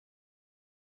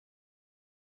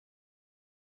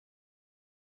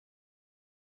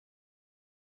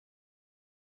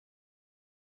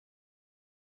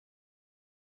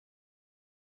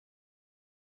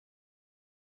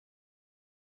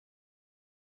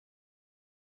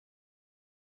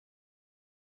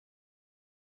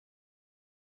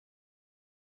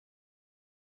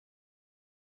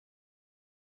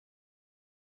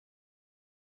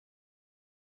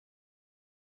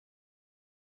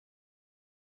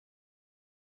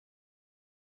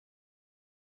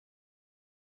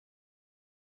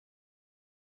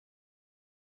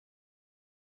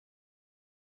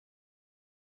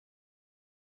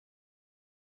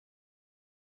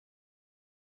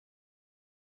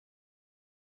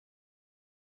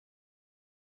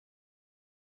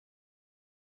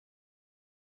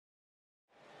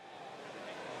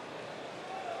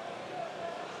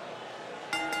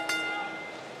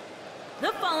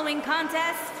following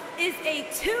contest is a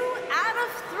 2 out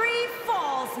of 3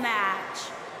 falls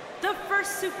match. The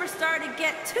first superstar to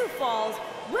get 2 falls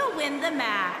will win the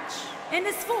match, and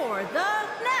is for the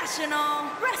National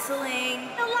Wrestling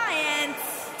Alliance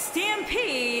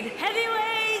Stampede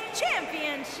Heavyweight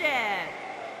Championship.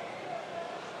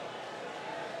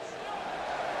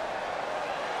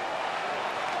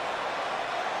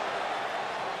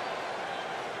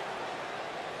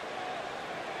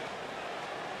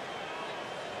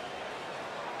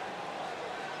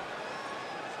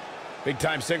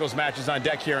 Big-time singles matches on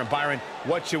deck here, and Byron,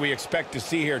 what should we expect to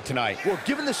see here tonight? Well,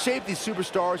 given the shape these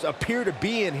superstars appear to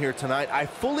be in here tonight, I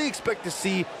fully expect to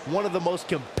see one of the most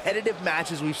competitive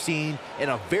matches we've seen in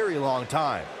a very long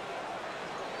time.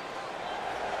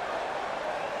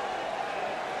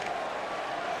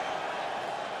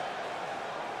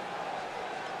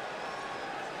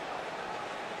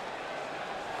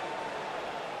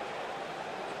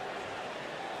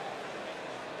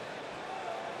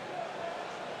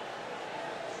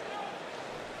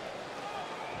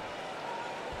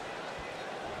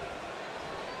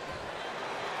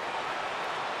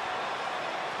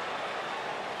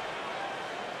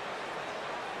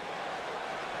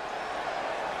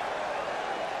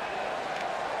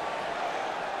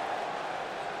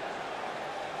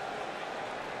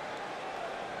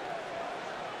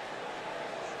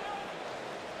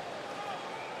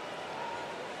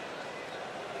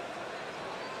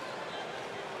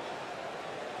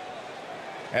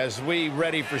 As we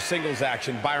ready for singles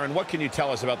action, Byron, what can you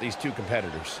tell us about these 2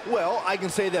 competitors? Well, I can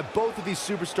say that both of these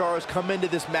superstars come into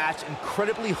this match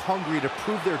incredibly hungry to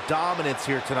prove their dominance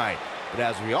here tonight. But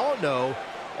as we all know,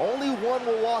 only one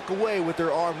will walk away with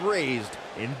their arm raised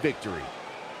in victory.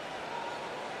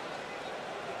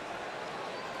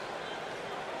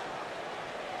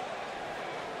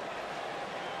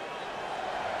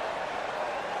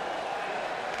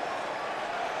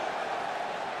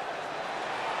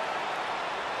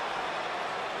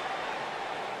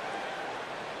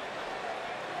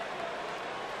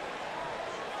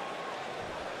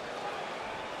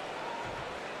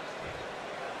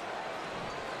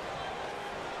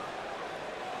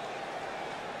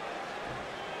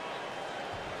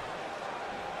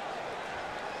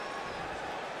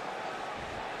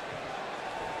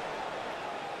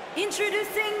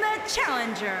 Introducing the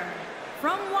challenger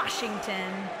from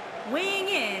Washington, weighing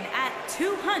in at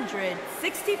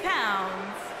 260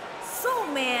 pounds, Soul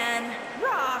Man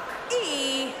Rock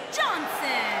E.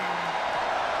 Johnson.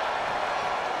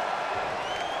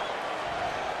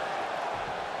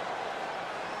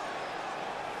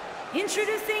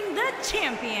 Introducing the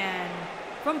champion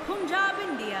from Punjab,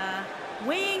 India,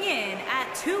 weighing in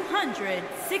at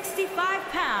 265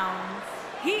 pounds,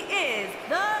 he is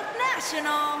the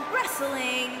National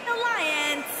Wrestling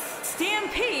Alliance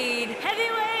Stampede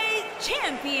Heavyweight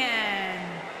Champion,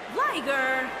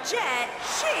 Jeet.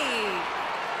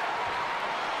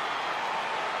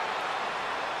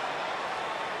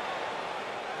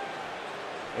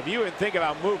 If you would think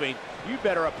about moving, you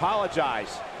better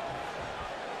apologize.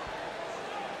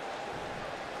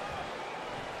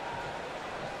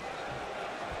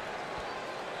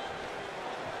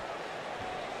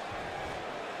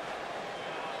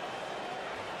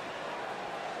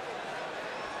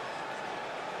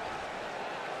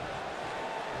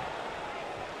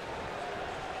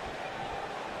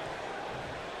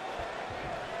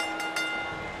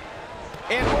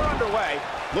 And we're underway.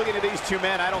 Looking at these 2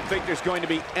 men, I don't think there's going to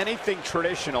be anything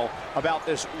traditional about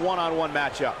this one-on-one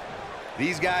matchup.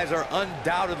 These guys are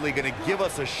undoubtedly going to give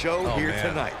us a show here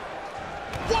tonight.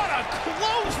 What a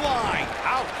clothesline!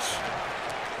 Ouch!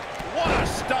 What a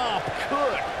stomp!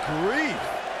 Good grief!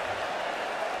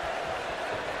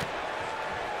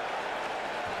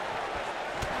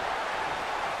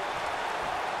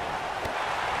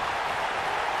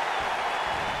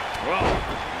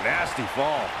 Whoa, nasty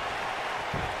fall.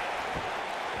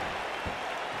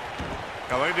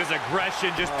 Oh, look at this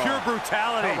aggression, just pure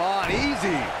brutality. Come on, easy.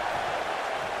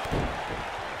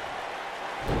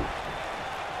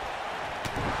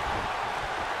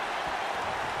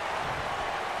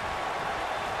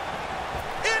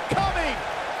 Incoming!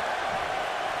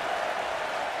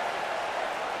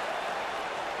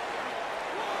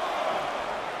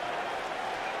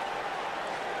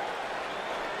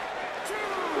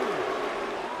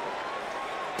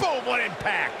 Boom, what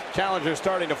impact! Challenger's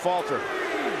starting to falter.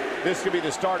 This could be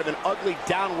the start of an ugly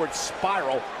downward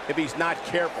spiral if he's not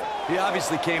careful. He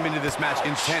obviously came into this match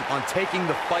intent on taking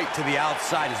the fight to the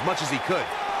outside as much as he could,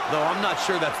 though I'm not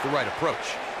sure that's the right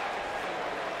approach.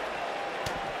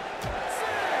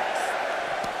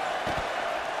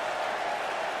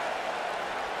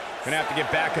 Gonna have to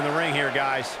get back in the ring here,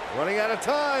 guys. Running out of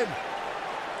time.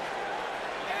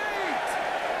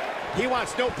 He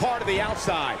wants no part of the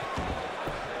outside.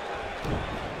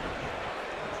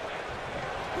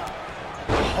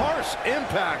 Harsh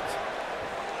impact.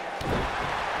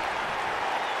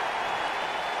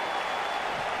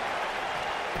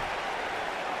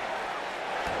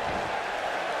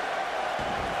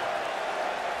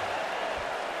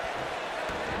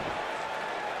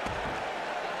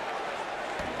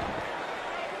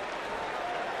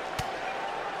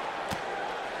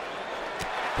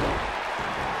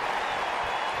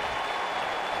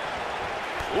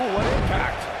 Ooh, what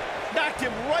impact. Knocked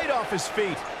him right off his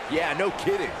feet. Yeah, no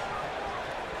kidding.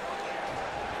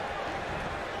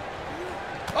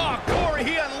 Oh, Corey,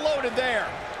 he unloaded there.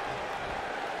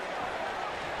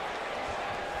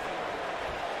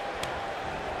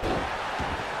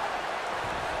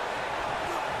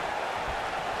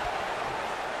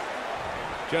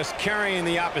 Just carrying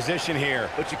the opposition here.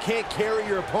 But you can't carry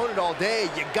your opponent all day.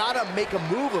 You gotta make a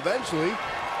move eventually.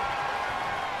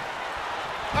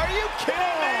 Are you kidding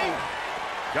me?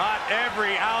 Got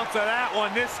every ounce of that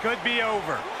one. This could be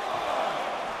over.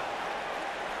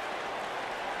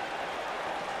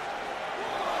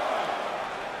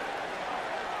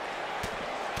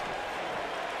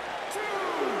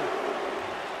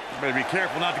 Better be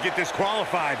careful not to get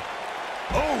disqualified.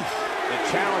 Oh! The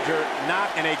challenger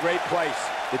not in a great place.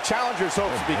 The challenger's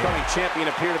hopes of becoming champion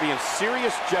appear to be in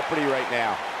serious jeopardy right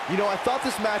now. You know, I thought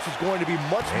this match was going to be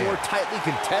much more tightly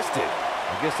contested.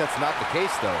 I guess that's not the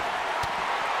case, though.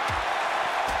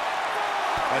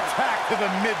 Attack to the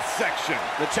midsection.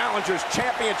 The challenger's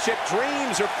championship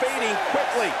dreams are fading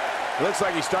quickly. It looks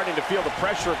like he's starting to feel the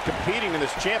pressure of competing in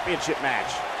this championship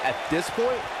match. At this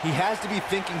point, he has to be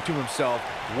thinking to himself,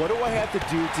 what do I have to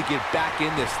do to get back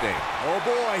in this thing? Oh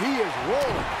boy, he is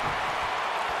rolling.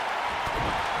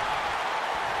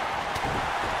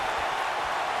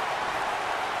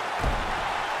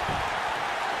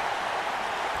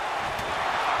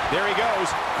 There he goes,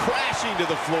 crashing to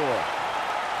the floor.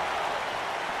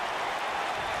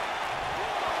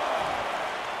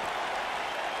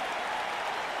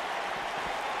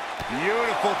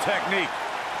 Beautiful technique.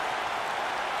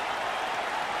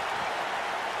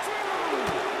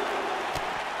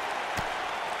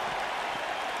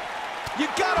 You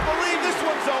gotta believe this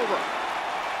one's over.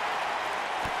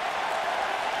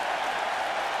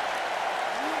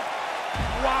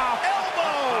 Wow,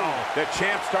 elbow! The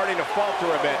champ's starting to falter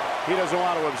a bit. He doesn't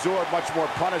want to absorb much more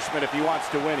punishment if he wants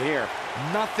to win here.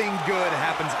 Nothing good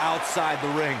happens outside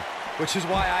the ring, which is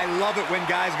why I love it when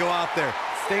guys go out there.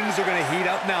 Things are going to heat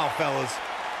up now, fellas.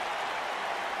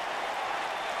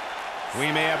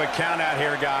 We may have a count out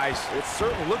here, guys. It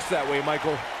certainly looks that way,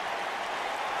 Michael.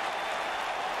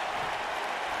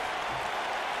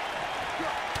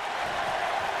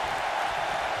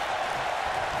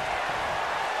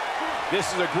 This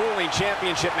is a grueling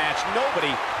championship match.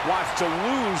 Nobody wants to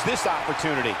lose this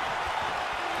opportunity.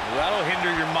 That'll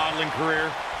hinder your modeling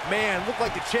career. Man, looked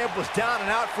like the champ was down and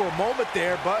out for a moment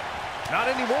there, but not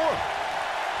anymore.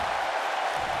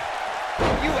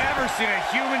 You ever seen a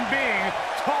human being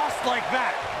tossed like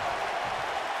that?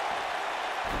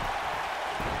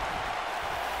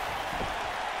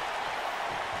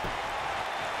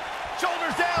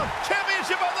 Shoulders down,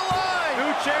 championship on the line.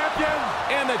 New champion.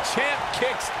 And the champ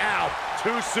kicks out.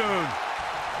 Too soon.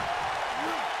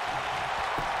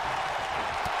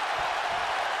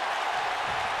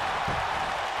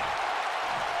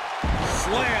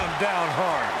 Slam down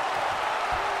hard.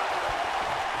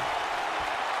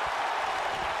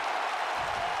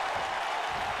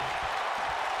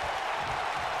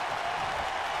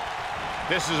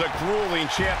 This is a grueling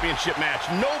championship match.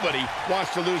 Nobody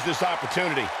wants to lose this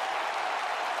opportunity.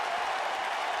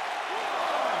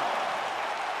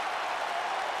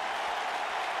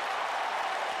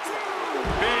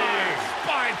 Big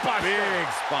spine buster. Big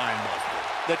spine buster.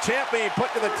 The champ being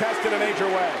put to the test in a major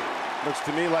way. Looks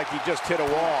to me like he just hit a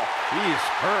wall. He's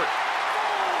hurt.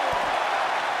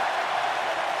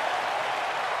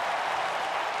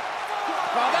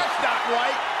 Oh, that's not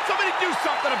right. Somebody do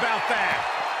something about that.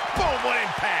 Boom, what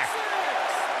impact.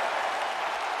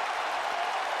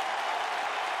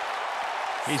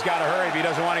 He's got to hurry if he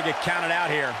doesn't want to get counted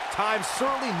out here. Time's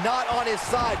certainly not on his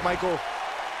side, Michael.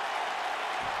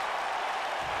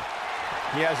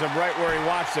 He has him right where he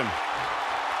wants him.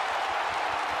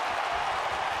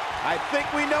 I think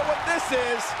we know what this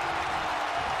is.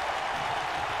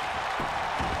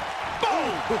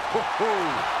 Boom!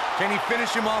 Can he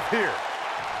finish him off here?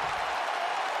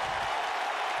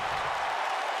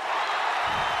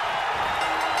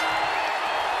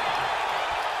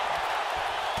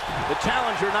 The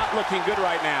challenger not looking good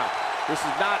right now. This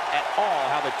is not at all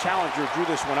how the challenger drew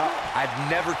this one up. I'd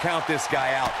never count this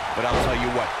guy out, but I'll tell you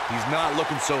what, he's not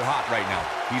looking so hot right now.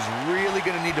 He's really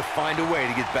going to need to find a way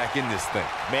to get back in this thing.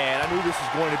 Man, I knew this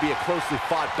was going to be a closely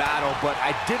fought battle, but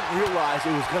I didn't realize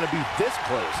it was going to be this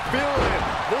close. Feel it.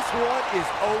 This one is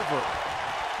over.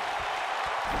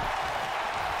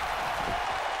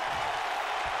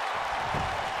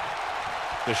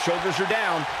 The shoulders are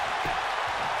down.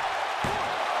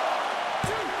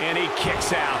 And he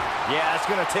kicks out. Yeah, it's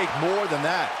going to take more than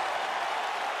that.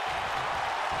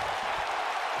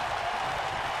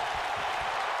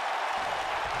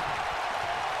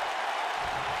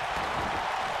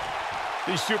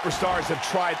 These superstars have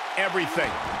tried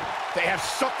everything. They have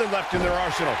something left in their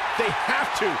arsenal. They have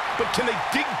to, but can they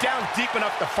dig down deep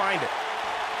enough to find it?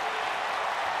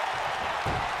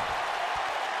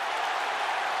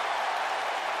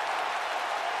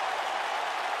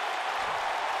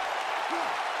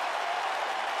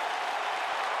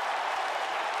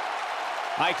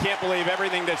 I can't believe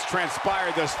everything that's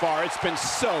transpired thus far. It's been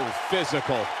so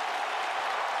physical.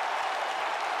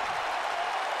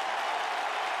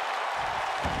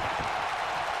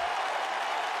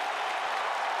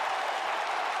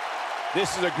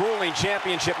 This is a grueling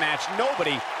championship match.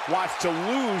 Nobody wants to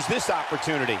lose this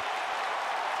opportunity.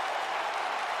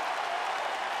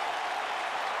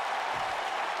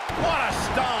 What a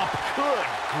stomp! Good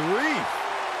grief.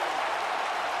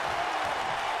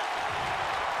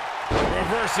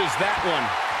 Reverses that one.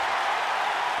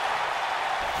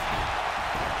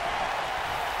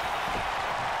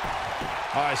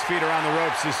 Oh, his feet are on the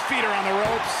ropes. His feet are on the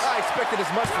ropes. I expected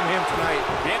as much from him tonight.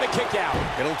 And the kick out.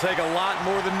 It'll take a lot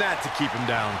more than that to keep him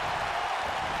down.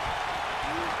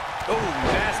 Oh,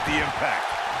 nasty impact.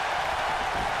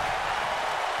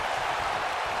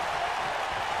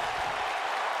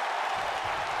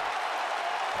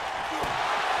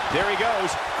 There he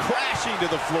goes, crashing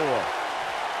to the floor.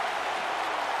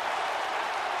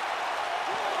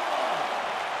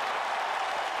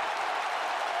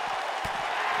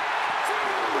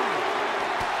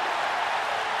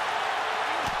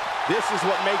 This is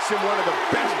what makes him one of the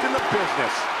best in the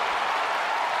business.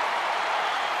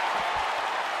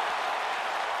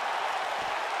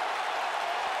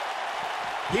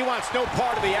 He wants no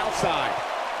part of the outside.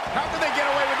 How can they get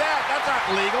away with that? That's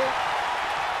not legal.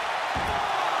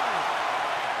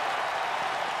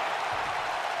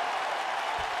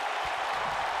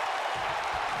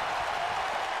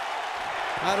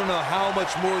 I don't know how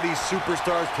much more these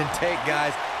superstars can take,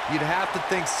 guys. You'd have to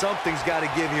think something's got to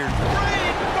give here.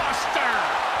 Brainbuster!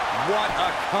 What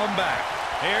a comeback.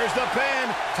 Here's the pin.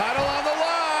 Title on the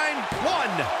line.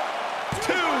 1,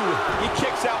 2. He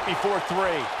kicks out before 3.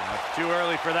 That's too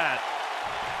early for that.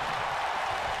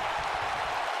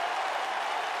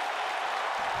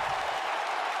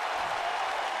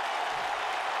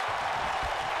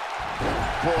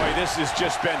 Boy, this has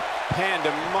just been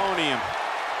pandemonium.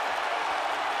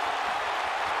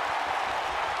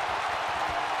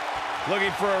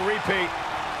 Looking for a repeat.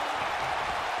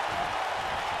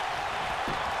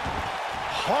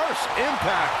 Harsh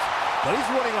impact. But he's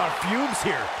running on fumes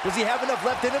here. Does he have enough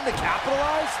left in him to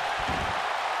capitalize?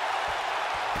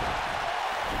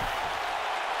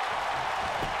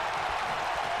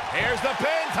 Here's the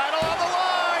pin. Title on the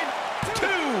line.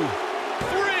 2,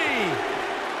 3.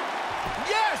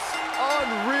 Yes!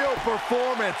 Unreal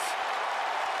performance.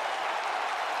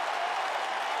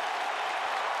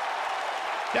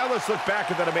 Now let's look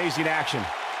back at that amazing action.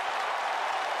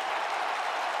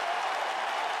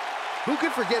 Who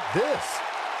could forget this?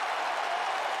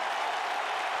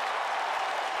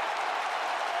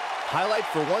 Highlight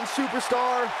for one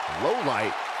superstar, low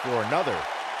light for another.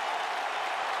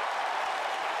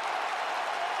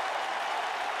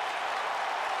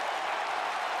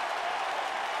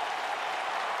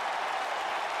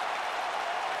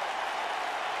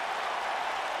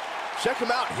 Check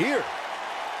him out here.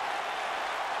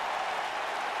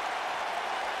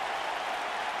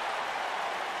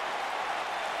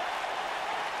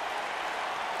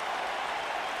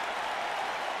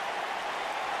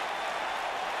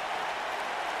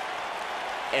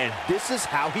 And this is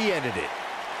how he ended it.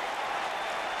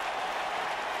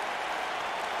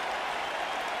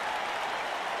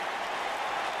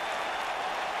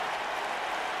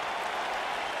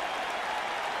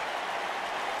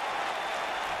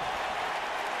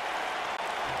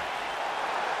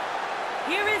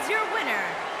 Here is your winner,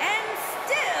 and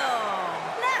still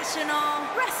National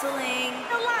Wrestling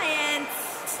Alliance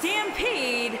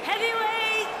Stampede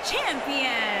Heavyweight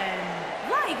Champion,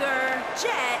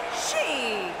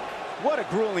 Jeet. What a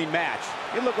grueling match.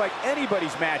 It looked like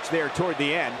anybody's match there toward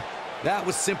the end. That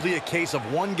was simply a case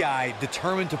of one guy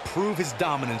determined to prove his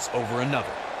dominance over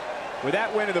another. With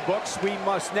that win in the books, we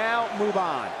must now move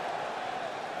on.